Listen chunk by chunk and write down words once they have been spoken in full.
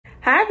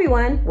Hi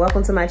everyone,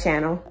 welcome to my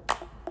channel.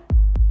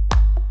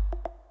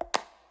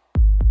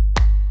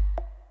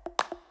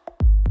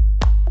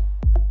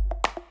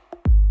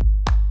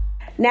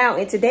 Now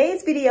in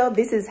today's video,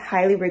 this is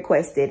highly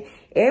requested.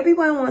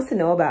 Everyone wants to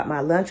know about my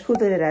lunch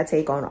cooler that I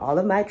take on all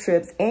of my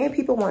trips, and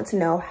people want to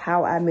know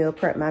how I meal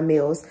prep my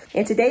meals.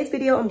 In today's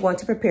video, I'm going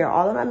to prepare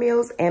all of my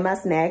meals and my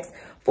snacks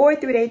for a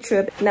 3-day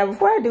trip. Now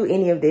before I do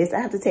any of this, I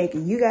have to take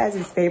you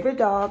guys' favorite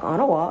dog on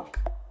a walk.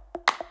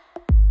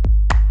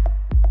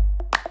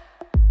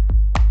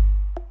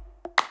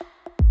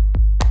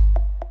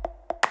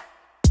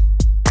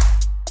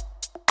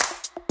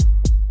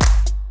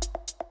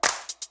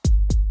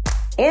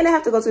 And I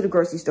have to go to the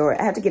grocery store.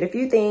 I have to get a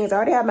few things. I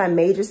already have my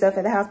major stuff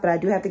in the house, but I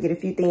do have to get a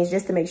few things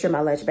just to make sure my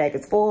lunch bag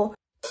is full.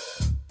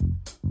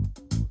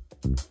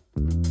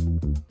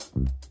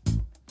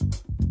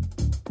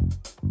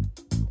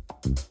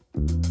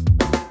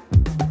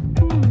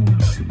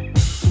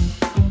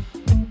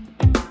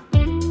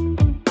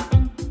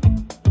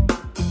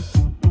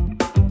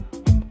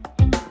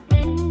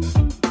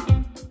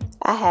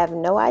 I have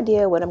no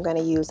idea what I'm going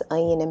to use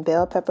onion and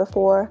bell pepper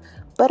for,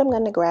 but I'm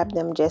going to grab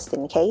them just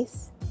in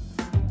case.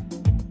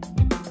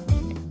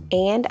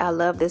 And I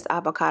love this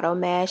avocado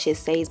mash. It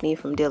saves me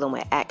from dealing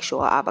with actual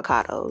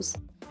avocados.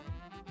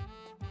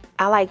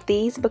 I like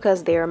these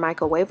because they're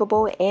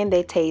microwavable and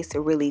they taste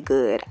really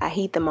good. I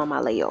heat them on my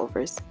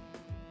layovers.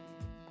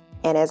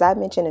 And as I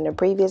mentioned in a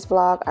previous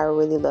vlog, I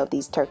really love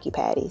these turkey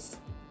patties.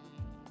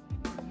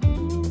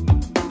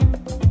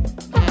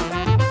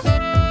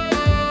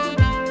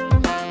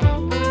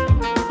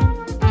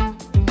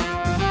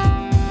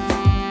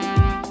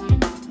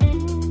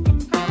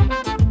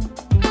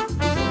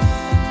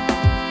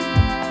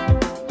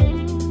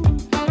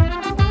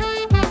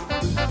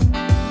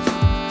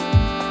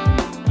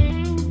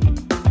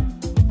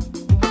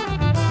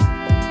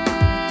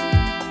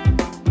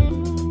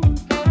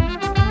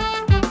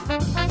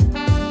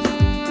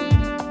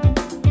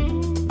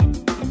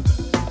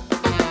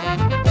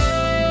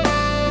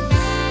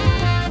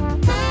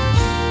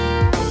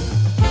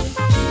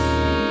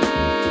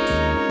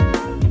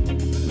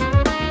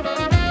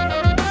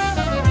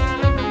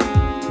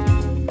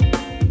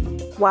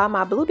 While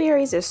my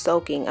blueberries are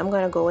soaking, I'm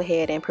going to go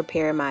ahead and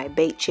prepare my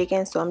baked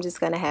chicken. So I'm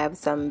just going to have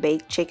some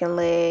baked chicken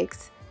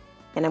legs,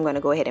 and I'm going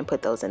to go ahead and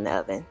put those in the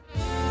oven.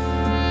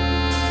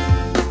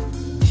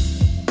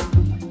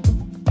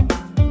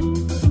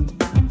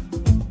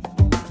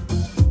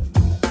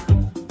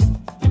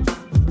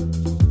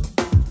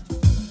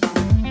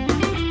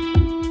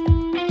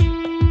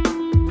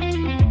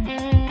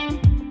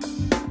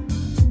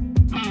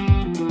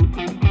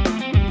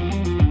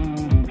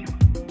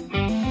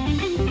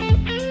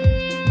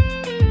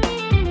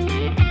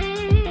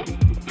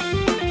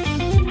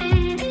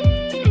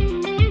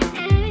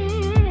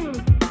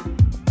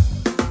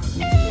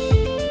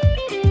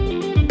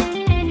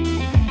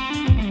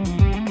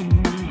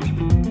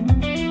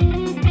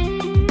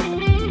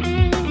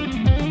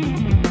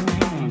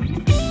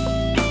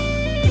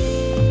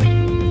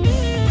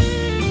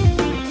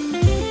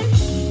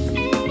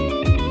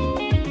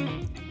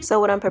 So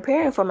what I'm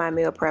preparing for my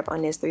meal prep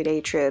on this 3-day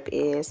trip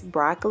is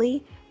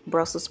broccoli,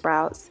 Brussels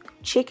sprouts,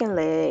 chicken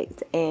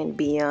legs, and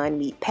Beyond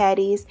Meat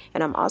patties.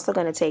 And I'm also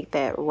going to take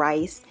that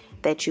rice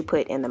that you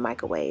put in the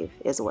microwave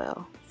as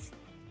well.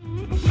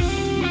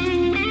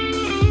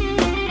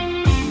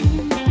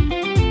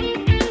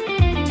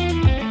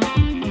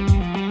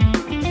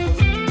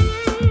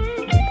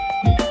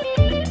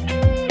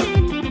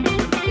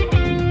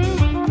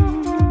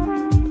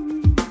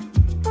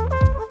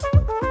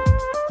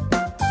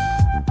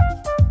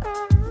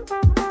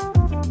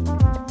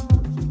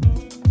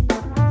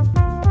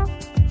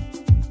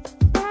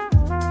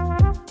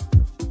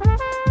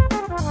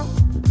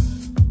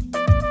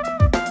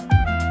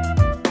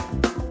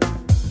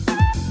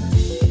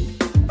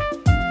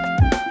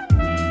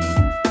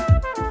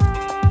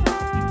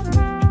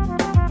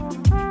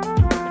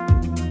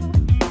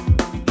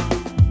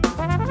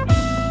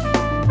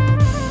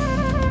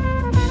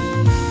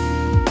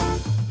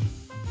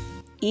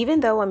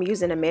 Even though I'm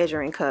using a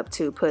measuring cup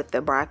to put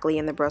the broccoli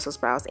and the Brussels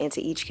sprouts into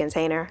each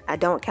container, I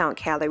don't count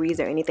calories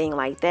or anything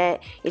like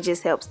that. It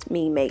just helps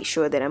me make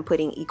sure that I'm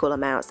putting equal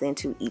amounts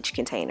into each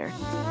container.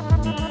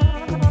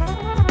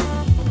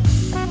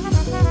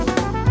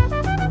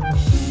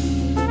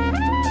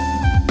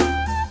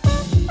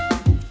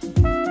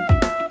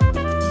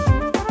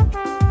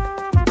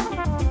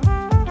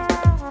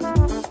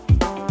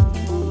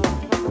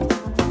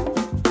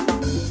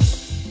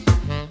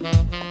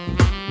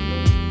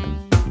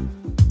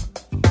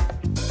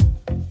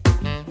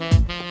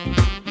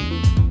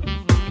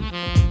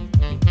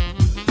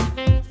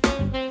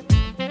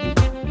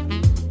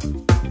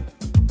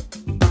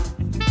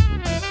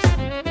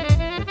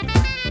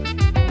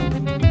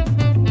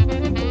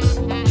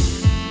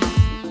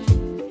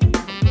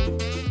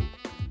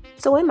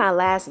 So in my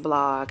last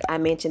vlog, I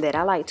mentioned that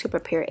I like to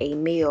prepare a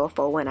meal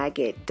for when I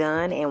get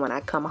done and when I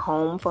come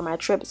home for my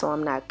trip, so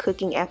I'm not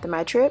cooking after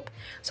my trip.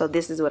 So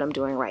this is what I'm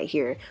doing right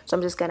here. So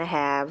I'm just gonna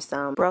have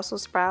some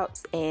Brussels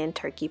sprouts and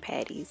turkey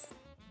patties.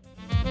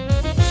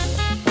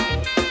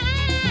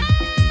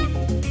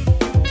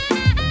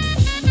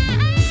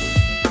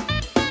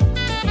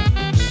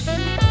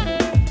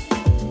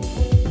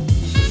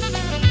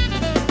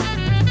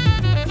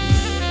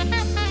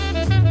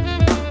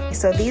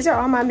 So these are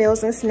all my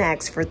meals and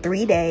snacks for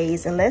 3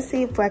 days, and let's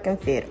see if I can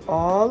fit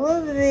all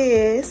of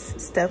this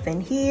stuff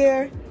in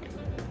here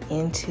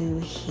into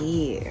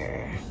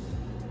here.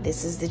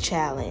 This is the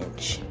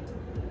challenge.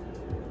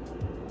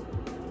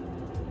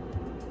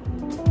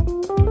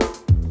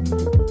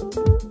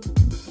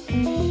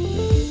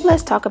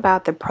 Let's talk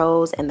about the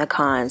pros and the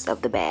cons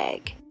of the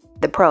bag.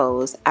 The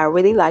pros, I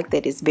really like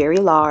that it's very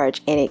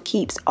large and it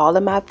keeps all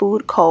of my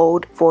food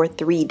cold for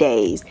 3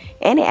 days,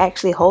 and it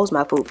actually holds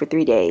my food for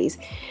 3 days.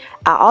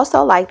 I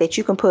also like that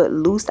you can put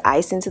loose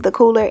ice into the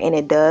cooler and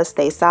it does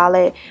stay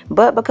solid,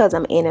 but because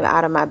I'm in and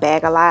out of my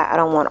bag a lot, I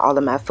don't want all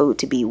of my food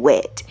to be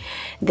wet.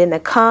 Then the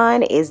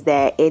con is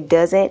that it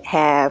doesn't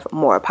have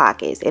more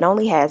pockets. It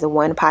only has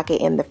one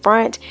pocket in the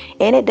front,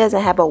 and it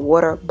doesn't have a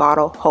water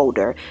bottle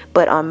holder.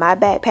 But on my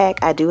backpack,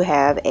 I do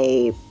have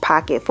a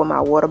pocket for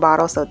my water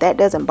bottle, so that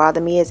doesn't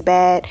bother me as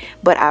bad,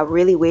 but I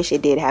really wish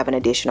it did have an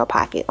additional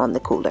pocket on the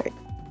cooler.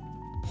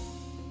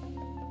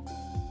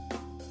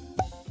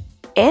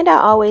 And I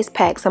always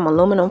pack some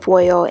aluminum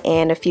foil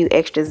and a few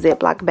extra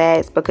Ziploc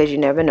bags because you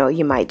never know,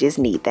 you might just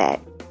need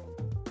that.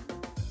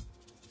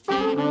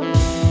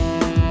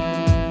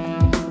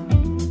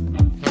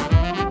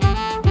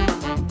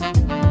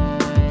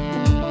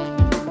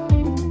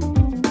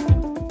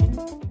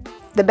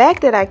 The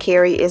bag that I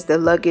carry is the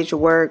Luggage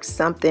Works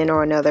something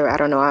or another. I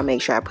don't know. I'll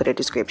make sure I put a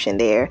description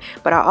there.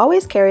 But I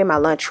always carry my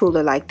lunch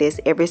cooler like this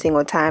every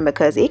single time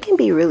because it can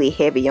be really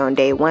heavy on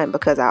day one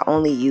because I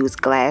only use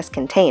glass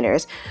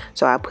containers.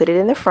 So I put it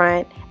in the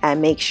front. I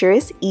make sure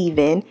it's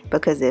even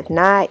because if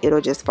not,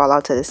 it'll just fall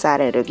off to the side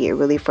and it'll get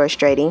really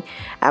frustrating.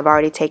 I've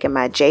already taken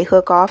my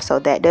J-hook off so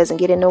that doesn't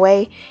get in the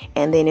way.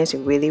 And then it's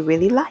really,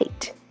 really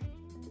light.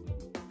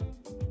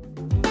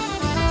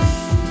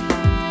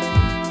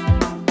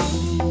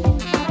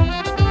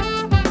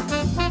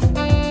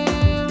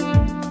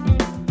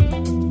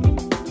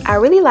 I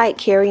really like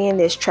carrying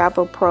this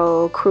Travel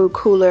Pro Crew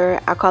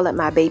cooler. I call it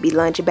my baby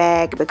lunch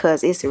bag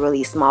because it's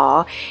really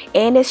small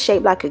and it's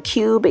shaped like a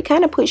cube. It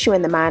kind of puts you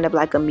in the mind of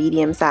like a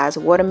medium-sized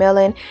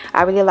watermelon.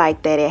 I really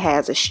like that it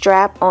has a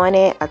strap on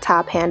it, a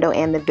top handle,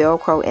 and the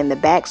Velcro in the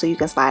back so you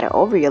can slide it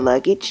over your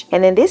luggage.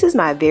 And then this is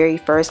my very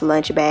first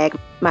lunch bag,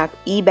 my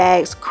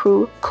eBags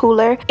Crew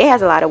cooler. It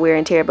has a lot of wear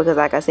and tear because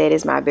like I said,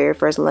 it's my very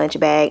first lunch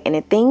bag, and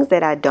the things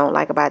that I don't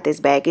like about this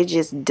bag, it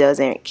just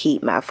doesn't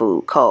keep my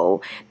food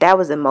cold. That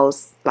was the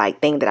most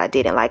thing that I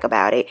didn't like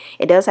about it.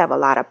 It does have a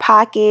lot of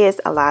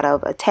pockets, a lot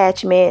of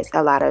attachments,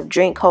 a lot of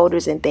drink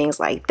holders and things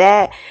like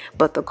that,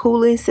 but the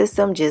cooling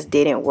system just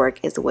didn't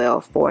work as well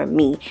for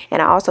me.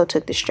 And I also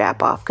took the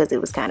strap off because it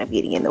was kind of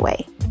getting in the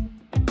way.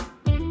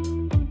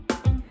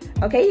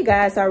 Okay, you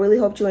guys, so I really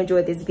hope you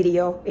enjoyed this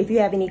video. If you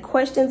have any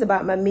questions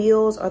about my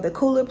meals or the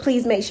cooler,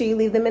 please make sure you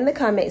leave them in the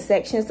comment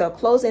section. So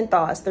closing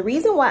thoughts, the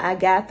reason why I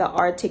got the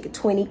RTIC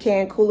 20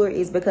 can cooler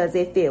is because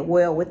it fit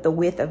well with the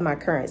width of my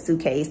current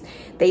suitcase.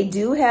 They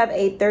do have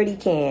a 30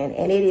 can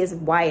and it is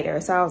wider.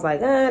 So I was like,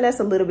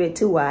 that's a little bit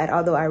too wide,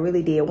 although I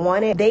really did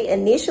want it. They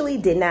initially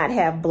did not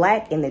have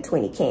black in the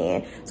 20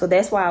 can. So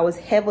that's why I was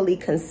heavily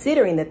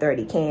considering the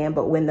 30 can.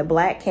 But when the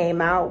black came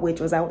out, which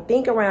was I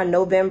think around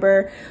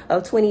November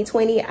of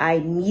 2020, I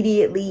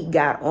immediately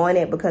got on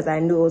it because I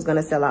knew it was going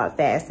to sell out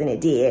fast, and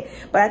it did.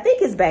 But I think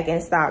it's back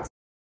in stock.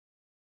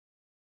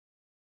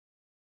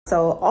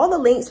 So all the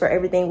links for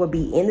everything will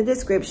be in the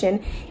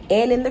description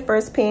and in the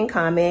first pinned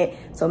comment.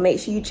 So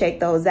make sure you check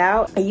those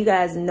out. And you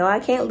guys know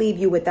I can't leave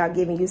you without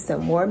giving you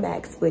some more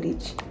Max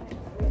footage.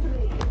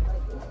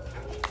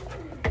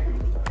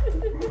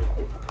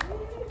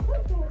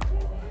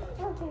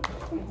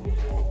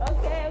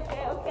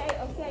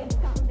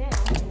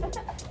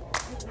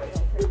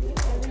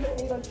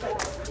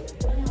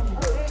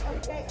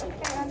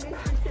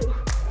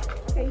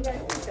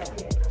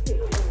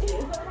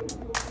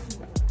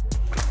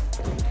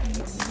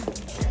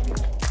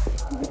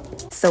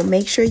 So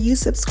make sure you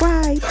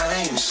subscribe.